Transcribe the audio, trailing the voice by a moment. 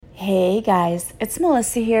Hey guys, it's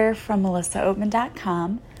Melissa here from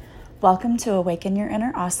melissaoatman.com. Welcome to Awaken Your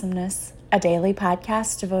Inner Awesomeness, a daily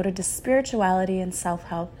podcast devoted to spirituality and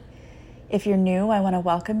self-help. If you're new, I want to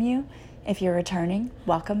welcome you. If you're returning,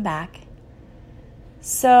 welcome back.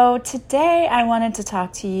 So today I wanted to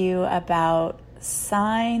talk to you about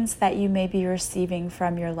signs that you may be receiving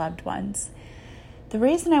from your loved ones. The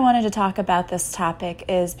reason I wanted to talk about this topic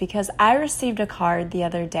is because I received a card the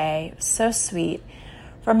other day, so sweet,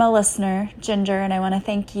 from a listener, Ginger, and I want to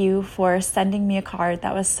thank you for sending me a card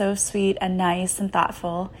that was so sweet and nice and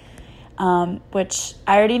thoughtful, which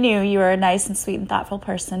I already knew you were a nice and sweet and thoughtful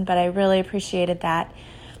person, but I really appreciated that.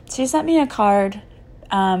 She sent me a card,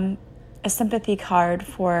 a sympathy card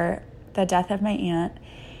for the death of my aunt,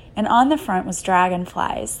 and on the front was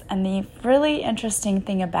dragonflies. And the really interesting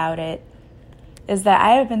thing about it is that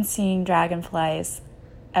I have been seeing dragonflies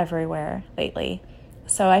everywhere lately.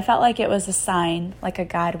 So I felt like it was a sign, like a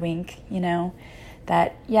God wink,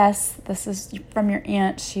 that yes, this is from your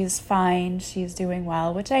aunt. She's fine. She's doing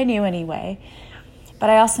well, which I knew anyway. But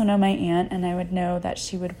I also know my aunt, and I would know that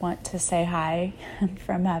she would want to say hi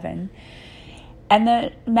from heaven. And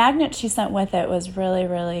the magnet she sent with it was really,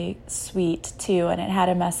 really sweet too. And it had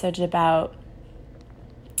a message about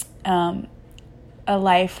a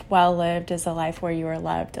life well lived is a life where you are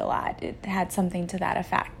loved a lot. It had something to that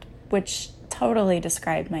effect, which totally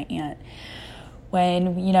described my aunt.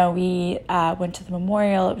 When, we went to the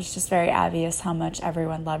memorial, it was just very obvious how much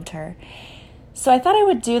everyone loved her. So I thought I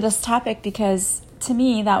would do this topic because to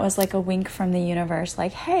me, that was like a wink from the universe,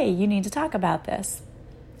 like, hey, you need to talk about this.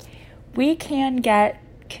 We can get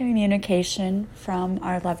communication from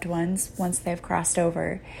our loved ones once they've crossed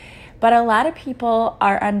over. But a lot of people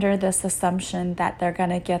are under this assumption that they're going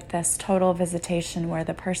to get this total visitation where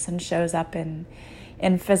the person shows up in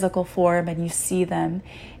physical form and you see them.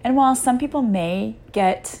 And while some people may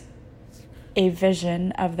get a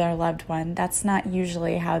vision of their loved one, that's not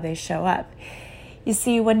usually how they show up. You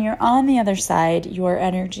see, when you're on the other side, your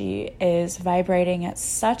energy is vibrating at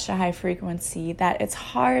such a high frequency that it's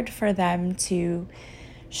hard for them to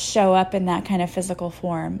show up in that kind of physical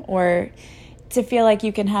form, or to feel like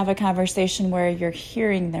you can have a conversation where you're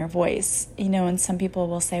hearing their voice. And some people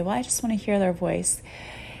will say, well, I just want to hear their voice.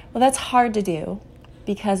 Well, that's hard to do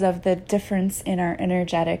because of the difference in our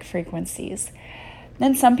energetic frequencies.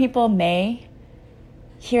 Then some people may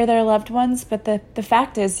hear their loved ones, but the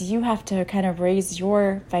fact is you have to kind of raise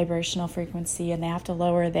your vibrational frequency and they have to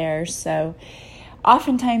lower theirs. So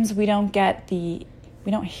oftentimes we don't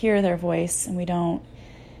hear their voice and we don't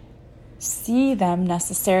see them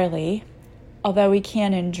necessarily, although we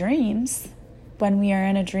can in dreams. When we are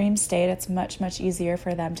in a dream state, it's much, much easier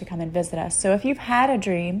for them to come and visit us. So if you've had a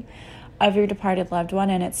dream of your departed loved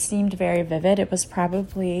one and it seemed very vivid, it was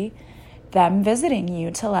probably them visiting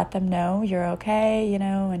you to let them know you're okay,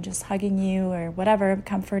 and just hugging you or whatever,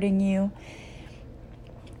 comforting you.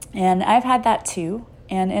 And I've had that too.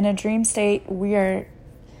 And in a dream state, we are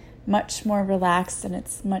much more relaxed and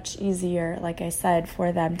it's much easier, like I said,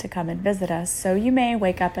 for them to come and visit us. So you may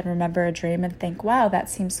wake up and remember a dream and think, wow, that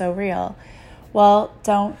seems so real. Well,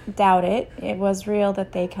 don't doubt it. It was real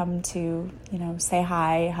that they come to, say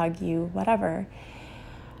hi, hug you, whatever.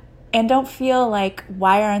 And don't feel like,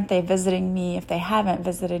 why aren't they visiting me if they haven't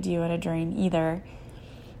visited you in a dream either?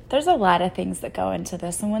 There's a lot of things that go into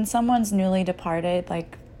this. And when someone's newly departed,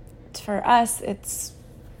 like for us, it's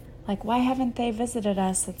like, why haven't they visited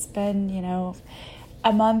us? It's been,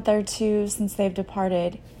 a month or two since they've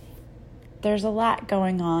departed. There's a lot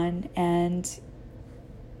going on, and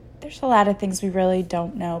there's a lot of things we really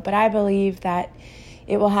don't know, but I believe that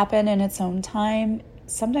it will happen in its own time.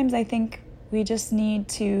 Sometimes I think we just need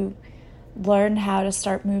to learn how to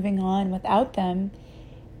start moving on without them,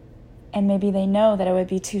 and maybe they know that it would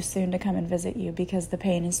be too soon to come and visit you because the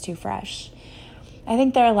pain is too fresh. I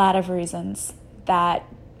think there are a lot of reasons that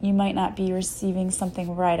you might not be receiving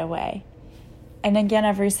something right away. And again,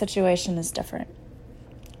 every situation is different.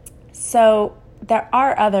 So there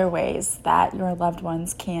are other ways that your loved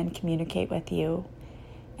ones can communicate with you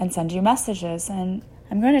and send you messages. And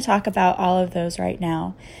I'm going to talk about all of those right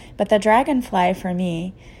now. But the dragonfly for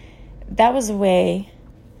me, that was a way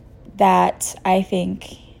that I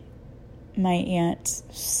think my aunt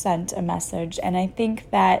sent a message. And I think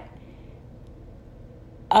that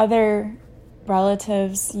other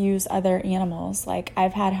relatives use other animals. Like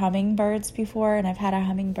I've had hummingbirds before, and I've had a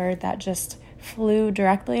hummingbird that just flew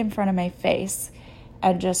directly in front of my face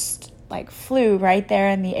and just flew right there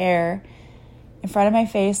in the air in front of my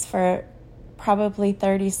face for probably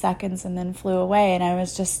 30 seconds and then flew away. And I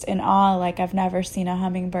was just in awe, like I've never seen a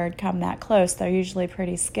hummingbird come that close. They're usually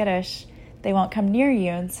pretty skittish. they won't come near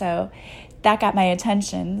you. And so that got my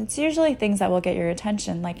attention. It's usually things that will get your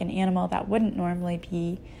attention, like an animal that wouldn't normally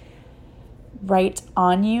be right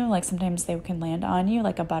on you. Like sometimes they can land on you,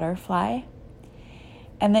 like a butterfly.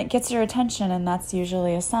 And that gets your attention, and that's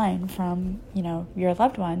usually a sign from, your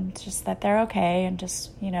loved one, just that they're okay and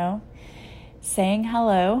just, saying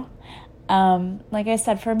hello. Like I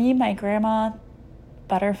said, for me, my grandma,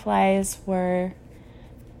 butterflies were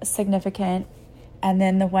significant. And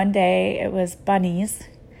then the one day it was bunnies.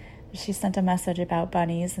 She sent a message about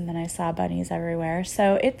bunnies, and then I saw bunnies everywhere.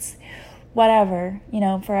 So it's whatever,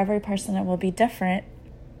 for every person it will be different.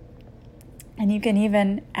 And you can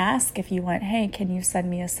even ask if you want, hey, can you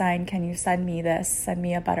send me a sign? Can you send me this? Send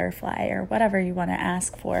me a butterfly, or whatever you want to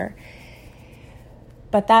ask for.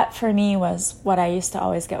 But that for me was what I used to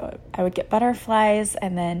always get. I would get butterflies,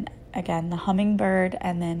 and then again, the hummingbird,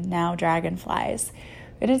 and then now dragonflies.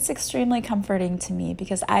 And it's extremely comforting to me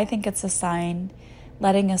because I think it's a sign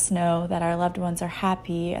letting us know that our loved ones are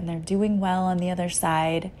happy and they're doing well on the other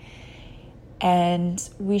side. And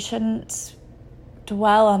we shouldn't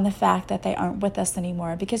dwell on the fact that they aren't with us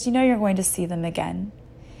anymore, because you're going to see them again.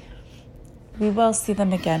 We will see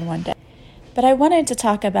them again one day. But I wanted to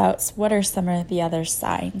talk about what are some of the other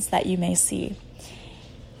signs that you may see.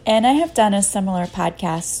 And I have done a similar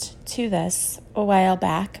podcast to this a while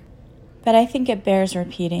back, but I think it bears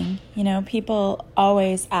repeating. People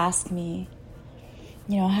always ask me,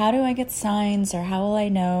 how do I get signs, or how will I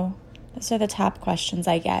know? Those are the top questions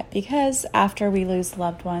I get, because after we lose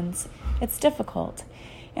loved ones, it's difficult.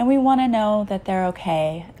 And we want to know that they're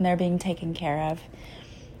okay and they're being taken care of.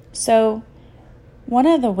 So one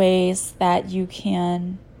of the ways that you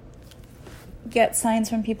can get signs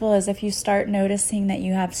from people is if you start noticing that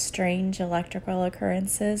you have strange electrical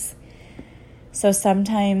occurrences. So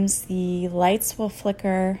sometimes the lights will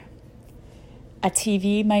flicker, a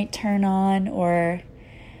TV might turn on, or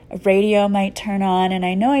a radio might turn on. And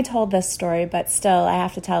I know I told this story, but still I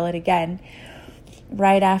have to tell it again.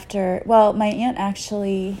 Right after, my aunt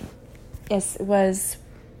actually was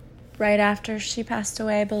right after she passed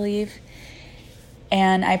away, I believe.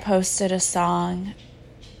 And I posted a song.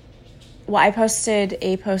 I posted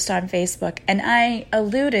a post on Facebook, and I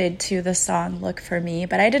alluded to the song Look For Me,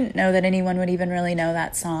 but I didn't know that anyone would even really know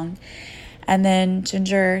that song. And then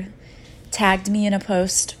Ginger tagged me in a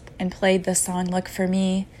post and played the song Look For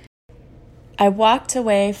Me. I walked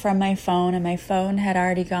away from my phone, and my phone had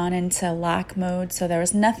already gone into lock mode, so there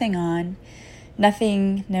was nothing on,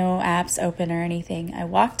 no apps open or anything. I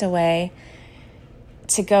walked away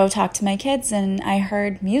to go talk to my kids, and I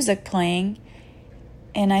heard music playing,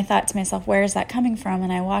 and I thought to myself, where is that coming from?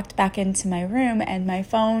 And I walked back into my room, and my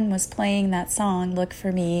phone was playing that song, Look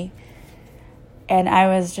For Me, and I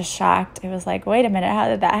was just shocked. It was like, wait a minute, how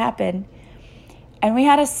did that happen? And we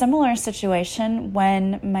had a similar situation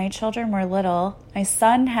when my children were little. My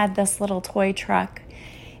son had this little toy truck,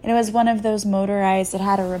 and it was one of those motorized, it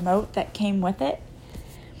had a remote that came with it.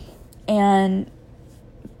 And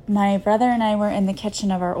my brother and I were in the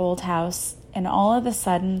kitchen of our old house, and all of a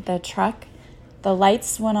sudden the truck, the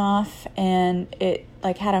lights went off, and it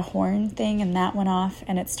had a horn thing, and that went off,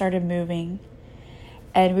 and it started moving.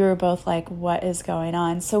 And we were both like, what is going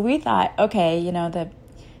on? So we thought, okay,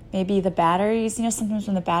 maybe the batteries, sometimes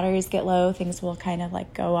when the batteries get low, things will kind of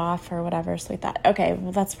go off or whatever. So we thought, okay,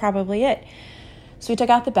 well, that's probably it. So we took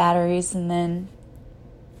out the batteries, and then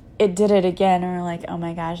it did it again. And we're like, oh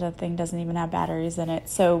my gosh, that thing doesn't even have batteries in it.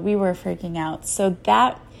 So we were freaking out. So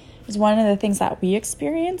that was one of the things that we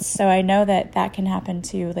experienced. So I know that can happen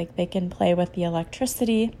too. They can play with the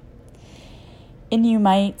electricity. And you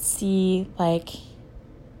might see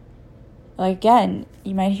again,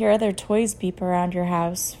 you might hear other toys beep around your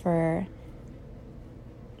house for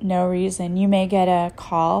no reason. You may get a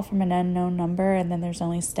call from an unknown number, and then there's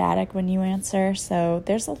only static when you answer. So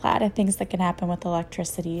there's a lot of things that can happen with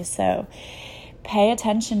electricity. So pay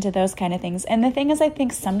attention to those kind of things. And the thing is, I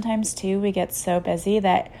think sometimes too, we get so busy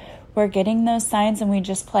that we're getting those signs and we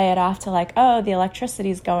just play it off to oh, the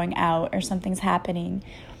electricity's going out or something's happening.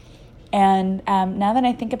 And now that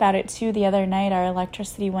I think about it too, the other night our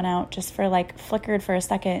electricity went out just for flickered for a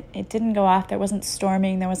second. It didn't go off. There wasn't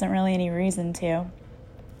storming. There wasn't really any reason to.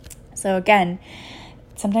 So again,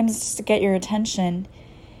 sometimes just to get your attention,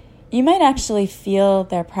 you might actually feel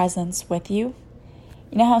their presence with you.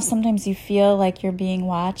 You know how sometimes you feel like you're being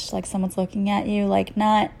watched, like someone's looking at you,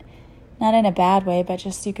 not in a bad way, but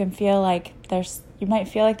just you can feel you might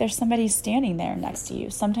feel like there's somebody standing there next to you.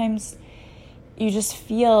 Sometimes you just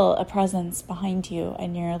feel a presence behind you,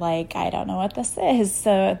 and you're like, I don't know what this is.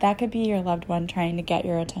 So that could be your loved one trying to get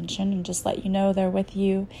your attention and just let you know they're with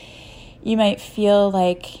you. You might feel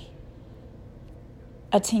like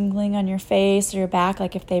a tingling on your face or your back,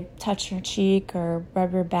 like if they touch your cheek or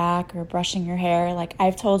rub your back or brushing your hair. Like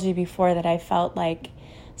I've told you before that I felt like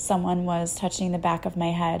someone was touching the back of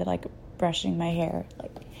my head, like brushing my hair.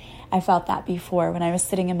 Like I felt that before when I was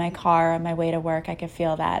sitting in my car on my way to work. I could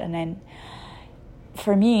feel that. And then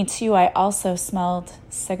for me too, I also smelled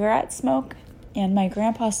cigarette smoke, and my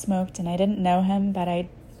grandpa smoked, and I didn't know him, but I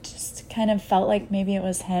just kind of felt like maybe it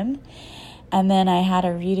was him. And then I had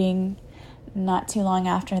a reading not too long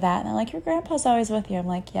after that, and they're like, your grandpa's always with you. I'm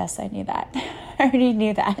like, yes, I knew that. I already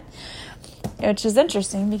knew that, which is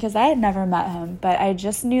interesting because I had never met him, but I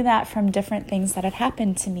just knew that from different things that had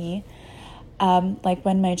happened to me. Like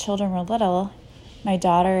when my children were little, my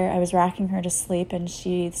daughter, I was rocking her to sleep, and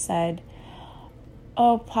she said,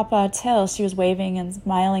 oh, Papa Till. She was waving and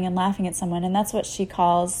smiling and laughing at someone, and that's what she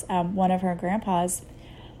calls one of her grandpas,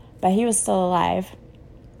 but he was still alive.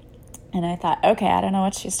 And I thought, okay, I don't know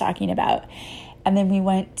what she's talking about. And then we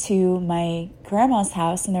went to my grandma's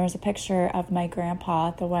house, and there was a picture of my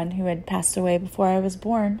grandpa, the one who had passed away before I was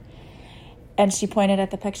born. And she pointed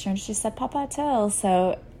at the picture and she said, Papa Till.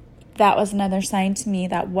 So that was another sign to me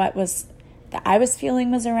that what I was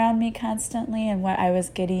feeling was around me constantly, and what I was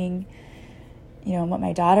getting, what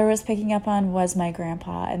my daughter was picking up on was my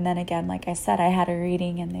grandpa. And then again, like I said, I had a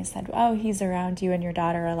reading and they said, oh, he's around you and your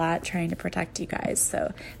daughter a lot, trying to protect you guys.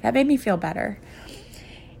 So that made me feel better.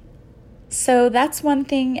 So that's one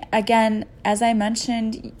thing. Again, as I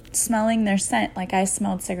mentioned, smelling their scent, like I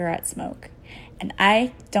smelled cigarette smoke. And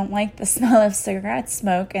I don't like the smell of cigarette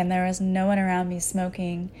smoke, and there was no one around me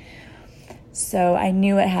smoking. So I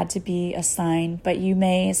knew it had to be a sign, but you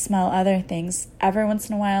may smell other things. Every once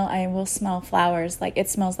in a while, I will smell flowers. Like it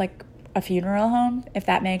smells like a funeral home, if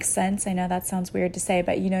that makes sense. I know that sounds weird to say,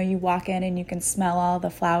 but you walk in and you can smell all the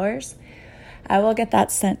flowers. I will get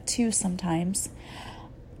that scent too sometimes.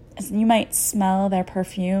 You might smell their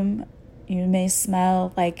perfume. You may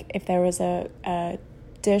smell like if there was a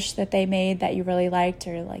dish that they made that you really liked,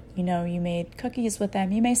 or like, you made cookies with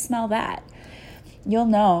them, you may smell that. You'll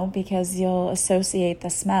know because you'll associate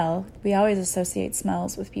the smell. We always associate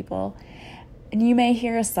smells with people. And you may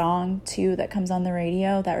hear a song too that comes on the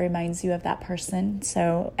radio that reminds you of that person.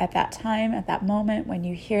 So at that time, at that moment, when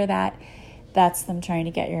you hear that, that's them trying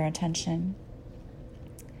to get your attention.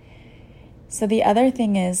 So the other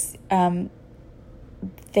thing is,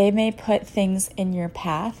 they may put things in your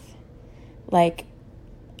path, like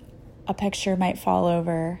a picture might fall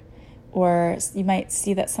over, or you might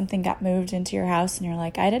see that something got moved into your house and you're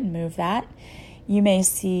like, I didn't move that. You may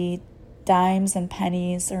see dimes and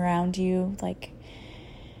pennies around you. Like,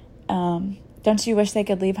 don't you wish they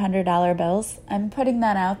could leave $100 bills? I'm putting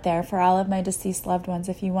that out there for all of my deceased loved ones.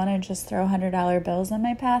 If you want to just throw $100 bills on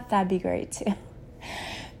my path, that'd be great too.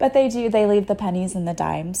 But they do. They leave the pennies and the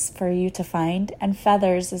dimes for you to find. And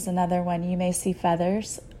feathers is another one. You may see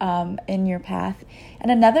feathers in your path. And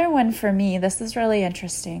another one for me, this is really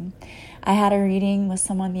interesting. I had a reading with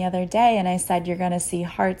someone the other day, and I said, you're going to see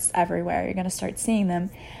hearts everywhere. You're going to start seeing them.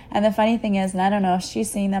 And the funny thing is, and I don't know if she's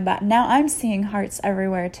seeing them, but now I'm seeing hearts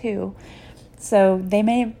everywhere too. So they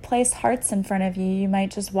may place hearts in front of you. You might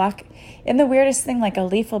just walk. And the weirdest thing, like a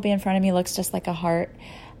leaf will be in front of me, looks just like a heart.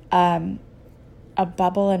 A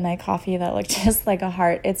bubble in my coffee that looked just like a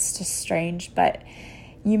heart. It's just strange, but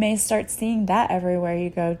you may start seeing that everywhere you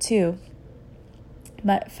go too.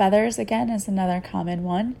 But feathers, again, is another common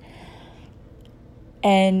one.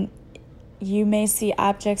 And you may see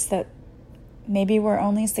objects that maybe were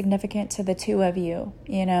only significant to the two of you,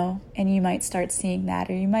 and you might start seeing that.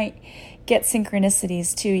 Or you might get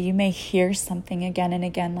synchronicities too. You may hear something again and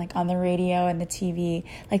again, like on the radio and the TV.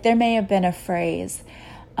 Like there may have been a phrase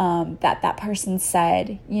that person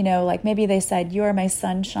said, like maybe they said, you are my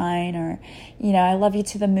sunshine, or, I love you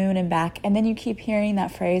to the moon and back. And then you keep hearing that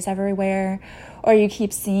phrase everywhere, or you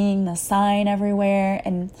keep seeing the sign everywhere.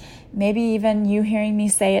 And maybe even you hearing me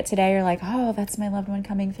say it today, you're like, oh, that's my loved one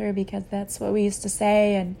coming through because that's what we used to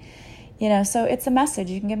say. And, so it's a message.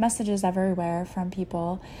 You can get messages everywhere from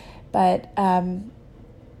people. But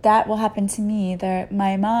that will happen to me.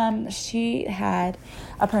 My mom, she had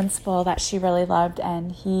a principal that she really loved,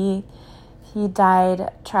 and he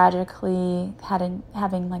died tragically, having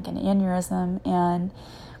like an aneurysm, and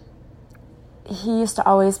he used to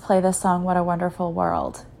always play the song "What a Wonderful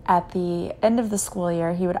World" at the end of the school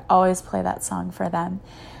year. He would always play that song for them,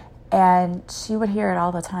 and she would hear it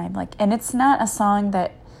all the time. And it's not a song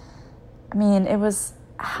that, it was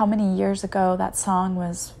how many years ago that song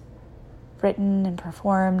was written and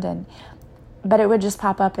performed, but it would just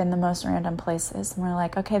pop up in the most random places, and we're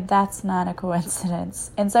like, okay, that's not a coincidence.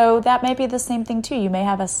 And so that may be the same thing too. You may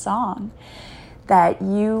have a song that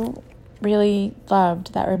you really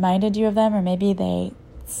loved that reminded you of them, or maybe they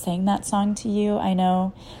sang that song to you. I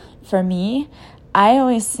know for me, I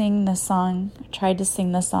always tried to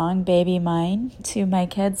sing the song Baby Mine to my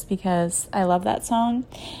kids because I love that song.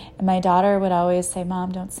 And my daughter would always say,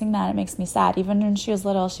 Mom, don't sing that. It makes me sad. Even when she was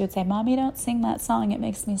little, she would say, Mommy, don't sing that song. It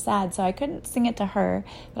makes me sad. So I couldn't sing it to her,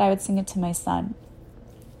 but I would sing it to my son.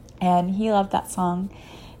 And he loved that song.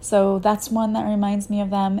 So that's one that reminds me of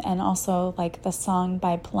them. And also like the song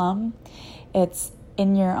by Plum. It's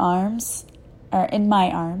In Your Arms, or In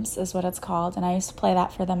My Arms is what it's called. And I used to play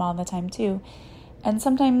that for them all the time too. And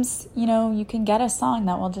sometimes, you can get a song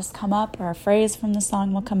that will just come up, or a phrase from the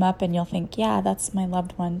song will come up, and you'll think, yeah, that's my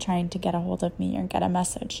loved one trying to get a hold of me or get a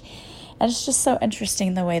message. And it's just so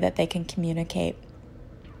interesting the way that they can communicate.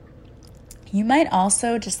 You might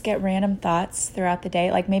also just get random thoughts throughout the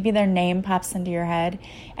day, like maybe their name pops into your head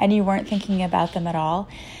and you weren't thinking about them at all.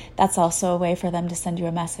 That's also a way for them to send you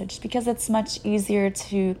a message, because it's much easier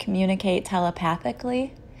to communicate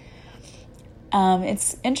telepathically.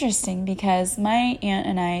 It's interesting because my aunt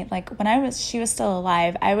and I, like when she was still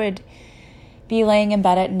alive, I would be laying in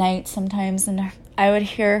bed at night sometimes and I would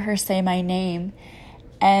hear her say my name.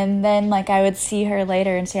 And then I would see her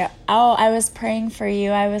later and say, oh, I was praying for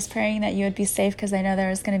you. I was praying that you would be safe because I know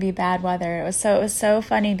there was going to be bad weather. It was so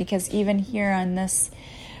funny because even here on this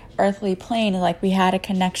earthly plane, we had a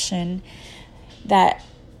connection that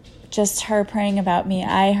just her praying about me,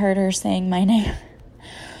 I heard her saying my name.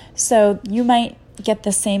 So you might get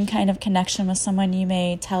the same kind of connection with someone. You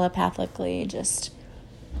may telepathically just,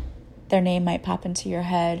 their name might pop into your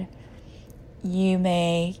head. You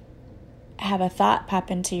may have a thought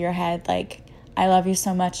pop into your head like, I love you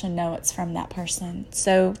so much, and know it's from that person.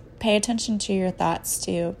 So pay attention to your thoughts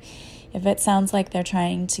too. If it sounds like they're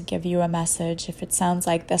trying to give you a message, if it sounds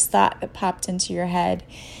like this thought that popped into your head,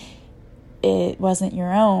 it wasn't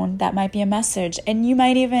your own, that might be a message. And you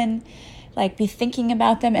might even be thinking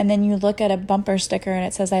about them, and then you look at a bumper sticker and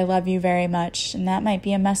it says, I love you very much. And that might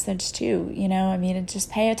be a message too, just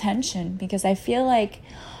pay attention, because I feel like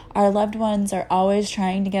our loved ones are always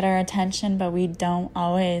trying to get our attention, but we don't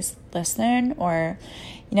always listen, or,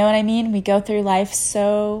 you know what I mean? We go through life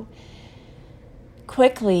so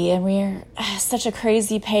quickly and we're such a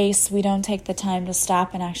crazy pace, we don't take the time to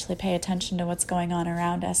stop and actually pay attention to what's going on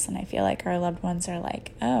around us. And I feel like our loved ones are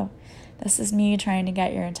like, oh, this is me trying to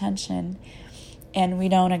get your attention, and we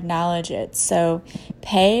don't acknowledge it. So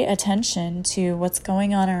pay attention to what's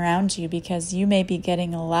going on around you, because you may be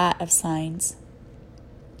getting a lot of signs.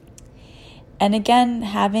 And again,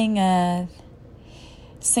 having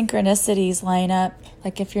synchronicities line up,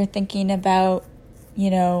 if you're thinking about,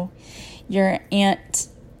 your Aunt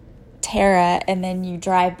Tara, and then you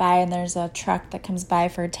drive by and there's a truck that comes by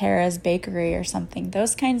for Tara's Bakery or something.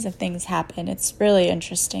 Those kinds of things happen. It's really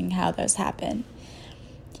interesting how those happen.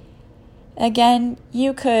 Again,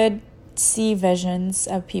 you could see visions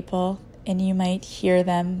of people and you might hear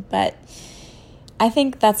them, but I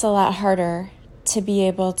think that's a lot harder to be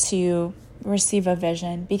able to receive a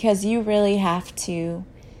vision, because you really have to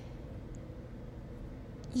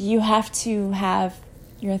have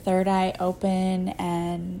your third eye open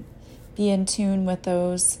and be in tune with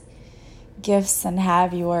those gifts, and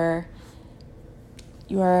have your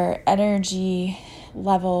energy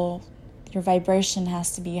level, your vibration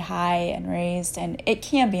has to be high and raised. And it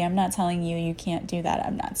can be. I'm not telling you can't do that.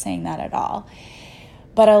 I'm not saying that at all.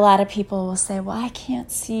 But a lot of people will say, well, I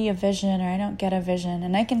can't see a vision, or I don't get a vision.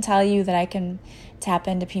 And I can tell you that I can tap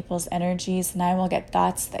into people's energies, and I will get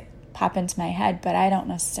thoughts that pop into my head, but I don't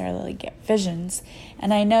necessarily get visions.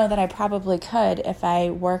 And I know that I probably could if I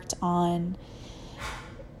worked on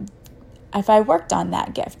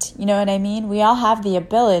that gift. You know what I mean? We all have the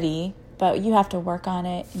ability, but you have to work on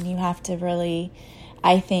it, and you have to really,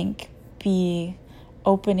 I think, be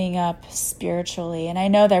opening up spiritually. And I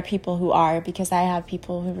know there are people who are, because I have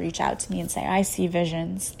people who reach out to me and say, I see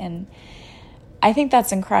visions. And I think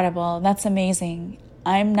that's incredible. That's amazing.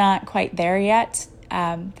 I'm not quite there yet.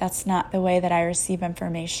 That's not the way that I receive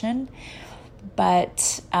information.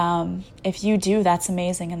 But if you do, that's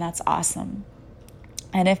amazing and that's awesome.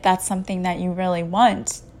 And if that's something that you really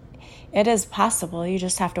want, it is possible. You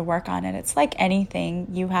just have to work on it. It's like anything,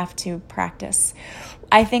 you have to practice.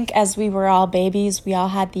 I think as we were all babies, we all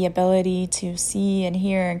had the ability to see and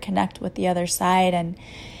hear and connect with the other side. And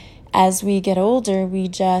as we get older, we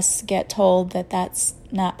just get told that that's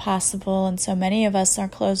not possible. And so many of us are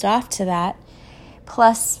closed off to that.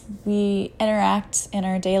 Plus, we interact in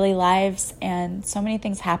our daily lives, and so many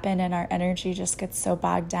things happen, and our energy just gets so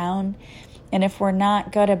bogged down. And if we're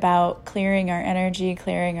not good about clearing our energy,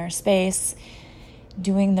 clearing our space,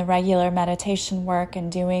 doing the regular meditation work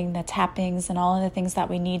and doing the tappings and all of the things that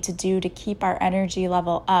we need to do to keep our energy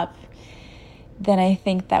level up, then I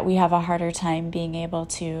think that we have a harder time being able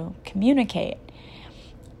to communicate.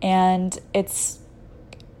 And it's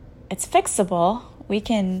fixable. We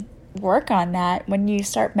can work on that. When you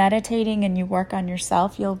start meditating and you work on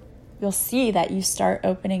yourself, you'll see that you start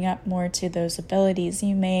opening up more to those abilities.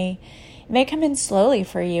 It may come in slowly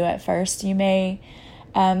for you at first. You may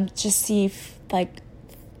just see like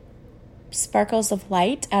sparkles of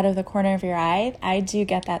light out of the corner of your eye. I do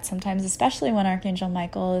get that sometimes, especially when Archangel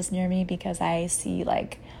Michael is near me, because I see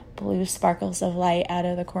like blue sparkles of light out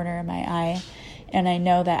of the corner of my eye, and I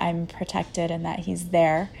know that I'm protected and that he's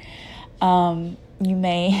there. You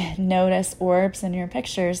may notice orbs in your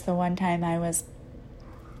pictures. The one time I was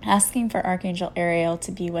asking for Archangel Ariel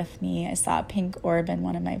to be with me, I saw a pink orb in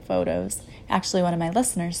one of my photos. Actually, one of my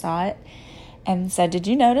listeners saw it and said, "Did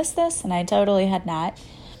you notice this?" And I totally had not.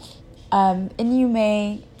 And you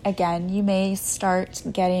may start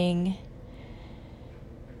getting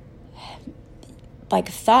like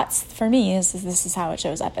thoughts. For me, this is how it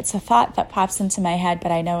shows up. It's a thought that pops into my head,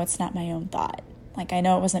 but I know it's not my own thought. Like, I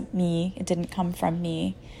know it wasn't me. It didn't come from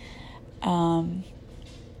me. And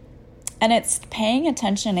it's paying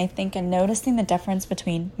attention, I think, and noticing the difference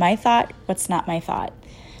between my thought, what's not my thought.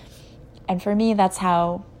 And for me, that's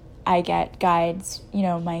how I get guides,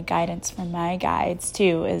 my guidance from my guides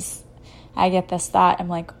too, is I get this thought. I'm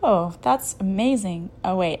like, oh, that's amazing.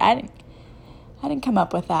 Oh, wait, I didn't come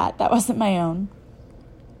up with that. That wasn't my own.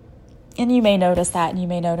 And you may notice that, and you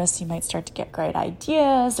may notice you might start to get great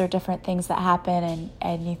ideas or different things that happen,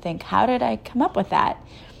 and you think, how did I come up with that?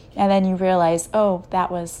 And then you realize, oh,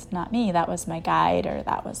 that was not me. That was my guide, or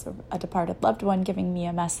that was a departed loved one giving me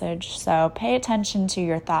a message. So pay attention to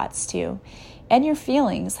your thoughts too, and your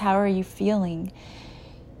feelings. How are you feeling?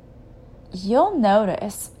 You'll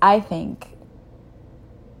notice, I think,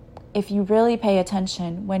 if you really pay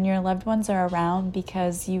attention when your loved ones are around,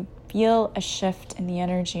 because you feel a shift in the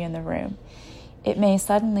energy in the room. It may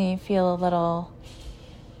suddenly feel a little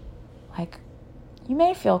like you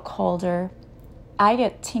may feel colder. I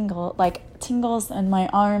get tingles in my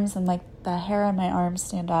arms, and like the hair on my arms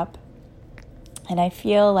stand up. And I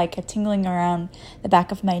feel like a tingling around the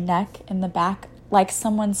back of my neck, in the back, like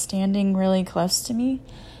someone's standing really close to me.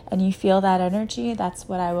 And you feel that energy. That's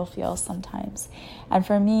what I will feel sometimes. And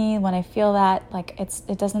for me, when I feel that, like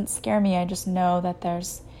it doesn't scare me. I just know that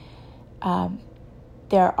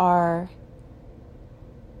there are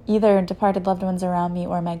either departed loved ones around me,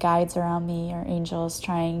 or my guides around me, or angels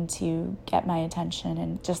trying to get my attention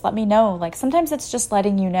and just let me know. Like, sometimes it's just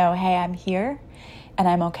letting you know, hey, I'm here and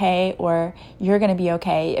I'm okay, or you're going to be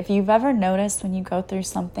okay. If you've ever noticed when you go through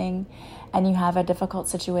something and you have a difficult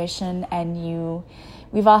situation, and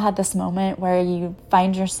we've all had this moment where you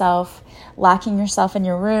find yourself locking yourself in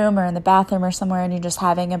your room or in the bathroom or somewhere, and you're just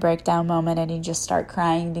having a breakdown moment, and you just start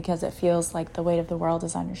crying because it feels like the weight of the world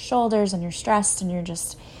is on your shoulders, and you're stressed, and you're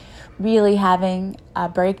just really having a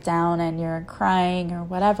breakdown, and you're crying or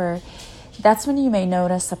whatever. That's when you may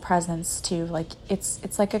notice a presence too. Like,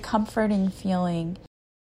 it's like a comforting feeling.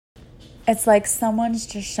 It's like someone's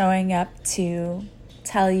just showing up to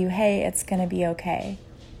tell you, hey, it's going to be okay.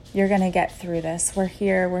 You're going to get through this. We're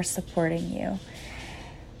here. We're supporting you.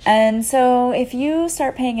 And so if you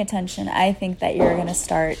start paying attention, I think that you're going to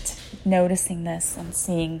start noticing this and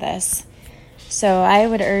seeing this. So I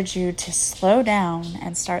would urge you to slow down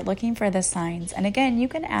and start looking for the signs. And again, you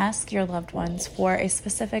can ask your loved ones for a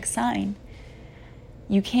specific sign.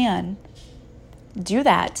 You can do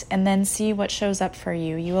that and then see what shows up for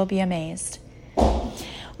you. You will be amazed.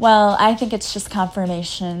 Well, I think it's just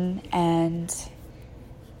confirmation, and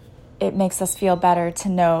it makes us feel better to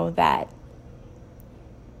know that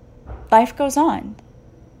life goes on.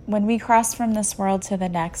 When we cross from this world to the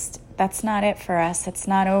next, that's not it for us. It's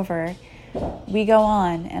not over. We go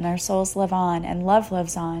on, and our souls live on, and love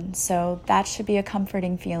lives on. So that should be a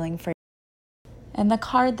comforting feeling for you. And the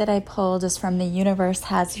card that I pulled is from The Universe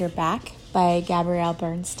Has Your Back by Gabrielle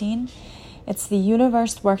Bernstein. It's the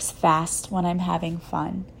universe works fast when I'm having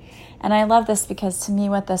fun. And I love this because to me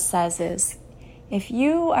what this says is, if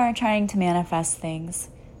you are trying to manifest things,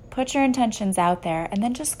 put your intentions out there and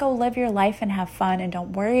then just go live your life and have fun, and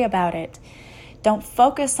don't worry about it. Don't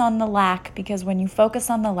focus on the lack, because when you focus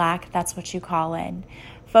on the lack, that's what you call in.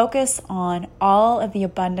 Focus on all of the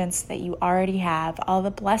abundance that you already have, all the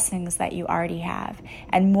blessings that you already have,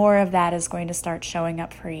 and more of that is going to start showing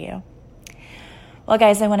up for you. Well,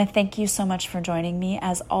 guys, I want to thank you so much for joining me.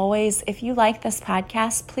 As always, if you like this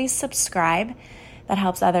podcast, please subscribe. That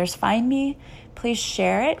helps others find me. please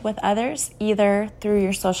share it with others, either through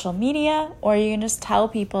your social media, or you can just tell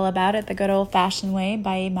people about it the good old-fashioned way,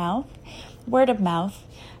 by mouth, word of mouth.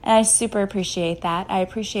 And I super appreciate that. I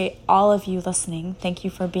appreciate all of you listening. Thank you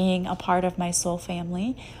for being a part of my soul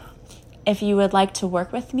family. If you would like to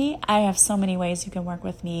work with me, I have so many ways you can work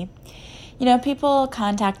with me. People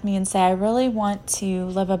contact me and say, I really want to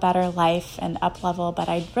live a better life and up level, but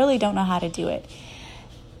I really don't know how to do it.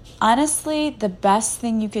 Honestly, the best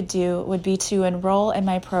thing you could do would be to enroll in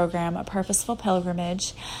my program, A Purposeful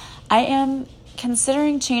Pilgrimage. I am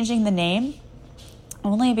considering changing the name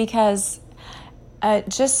only because it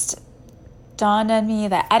just dawned on me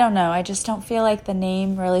that, I just don't feel like the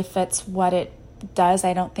name really fits what it does.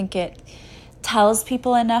 I don't think it tells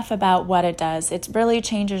people enough about what it does. It really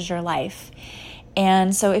changes your life.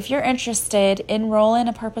 And so if you're interested, enroll in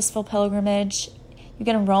A Purposeful Pilgrimage. You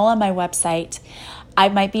can enroll on my website. I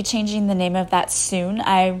might be changing the name of that soon.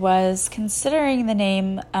 I was considering the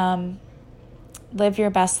name Live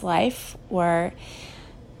Your Best Life or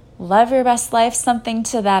Love Your Best Life, something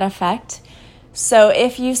to that effect. So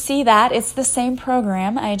if you see that, it's the same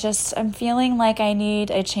program. I'm feeling like I need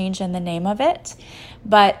a change in the name of it.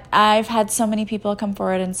 But I've had so many people come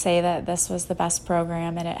forward and say that this was the best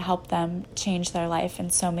program and it helped them change their life in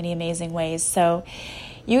so many amazing ways. So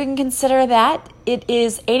you can consider that. It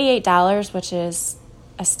is $88, which is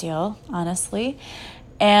a steal, honestly.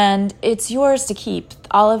 And it's yours to keep.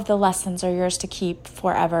 All of the lessons are yours to keep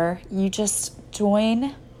forever. You just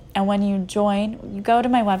join. And when you join, you go to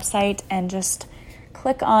my website and just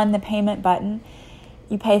click on the payment button.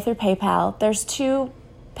 You pay through PayPal. There's 2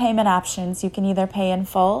 payment options. You can either pay in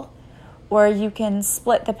full, or you can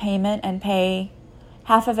split the payment and pay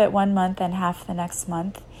half of it one month and half the next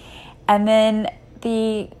month. And then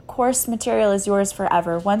the course material is yours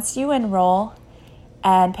forever. Once you enroll,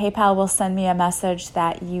 and PayPal will send me a message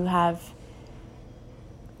that you have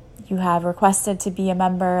requested to be a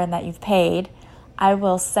member and that you've paid, I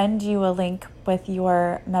will send you a link with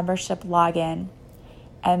your membership login,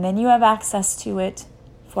 and then you have access to it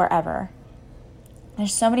forever.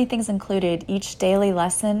 There's so many things included. Each daily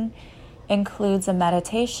lesson includes a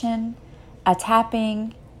meditation, a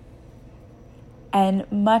tapping, and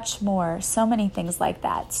much more. So many things like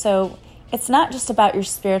that. So it's not just about your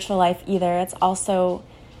spiritual life either. It's also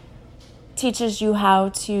teaches you how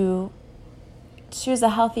to choose a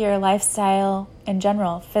healthier lifestyle in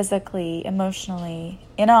general, physically, emotionally,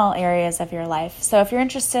 in all areas of your life. So if you're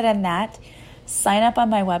interested in that, sign up on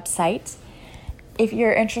my website. If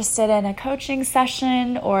you're interested in a coaching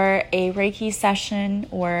session or a Reiki session,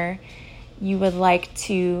 or you would like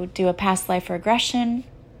to do a past life regression,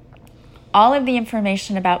 all of the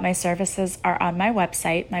information about my services are on my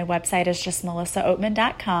website. My website is just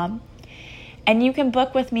melissaoatman.com. And you can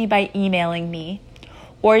book with me by emailing me,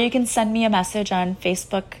 or you can send me a message on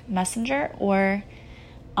Facebook Messenger or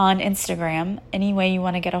on Instagram. Any way you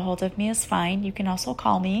want to get a hold of me is fine. You can also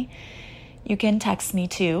call me. You can text me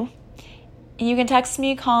too. You can text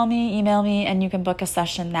me, call me, email me, and you can book a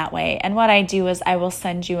session that way. And what I do is I will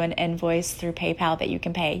send you an invoice through PayPal that you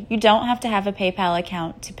can pay. You don't have to have a PayPal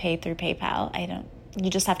account to pay through PayPal.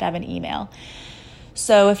 You just have to have an email.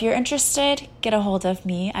 So if you're interested, get a hold of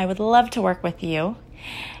me. I would love to work with you.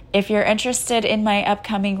 If you're interested in my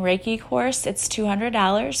upcoming Reiki course, it's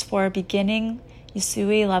 $200 for beginning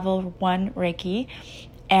Usui Level 1 Reiki,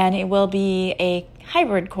 and it will be a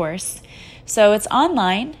hybrid course. So it's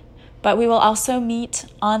online, but we will also meet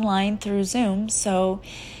online through Zoom. So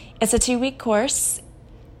it's a 2-week course.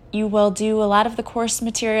 You will do a lot of the course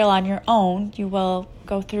material on your own. You will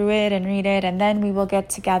go through it and read it, and then we will get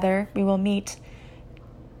together. We will meet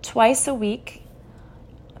twice a week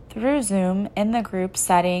through Zoom in the group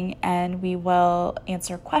setting, and we will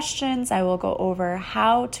answer questions. I will go over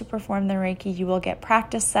how to perform the Reiki. You will get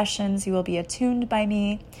practice sessions. You will be attuned by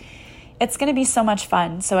me. It's going to be so much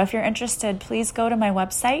fun. So if you're interested, please go to my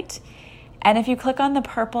website. And if you click on the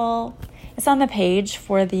purple, it's on the page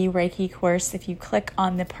for the Reiki course. If you click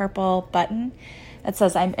on the purple button that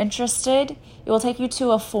says I'm interested, it will take you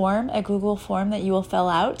to a form, a Google form that you will fill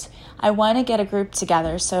out. I want to get a group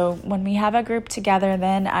together. So when we have a group together,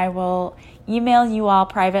 then I will email you all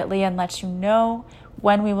privately and let you know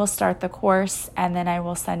when we will start the course. And then I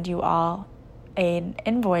will send you all an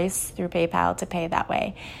invoice through PayPal to pay that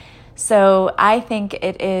way. So I think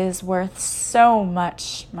it is worth so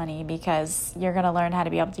much money because you're going to learn how to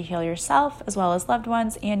be able to heal yourself as well as loved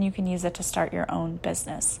ones, and you can use it to start your own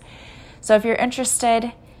business. So if you're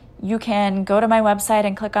interested, you can go to my website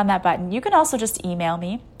and click on that button. You can also just email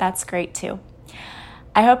me. That's great too.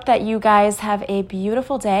 I hope that you guys have a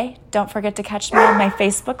beautiful day. Don't forget to catch me on my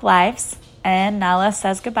Facebook Lives. And Nala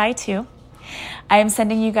says goodbye too. I am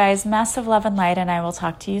sending you guys massive love and light, and I will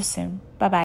talk to you soon. Bye-bye.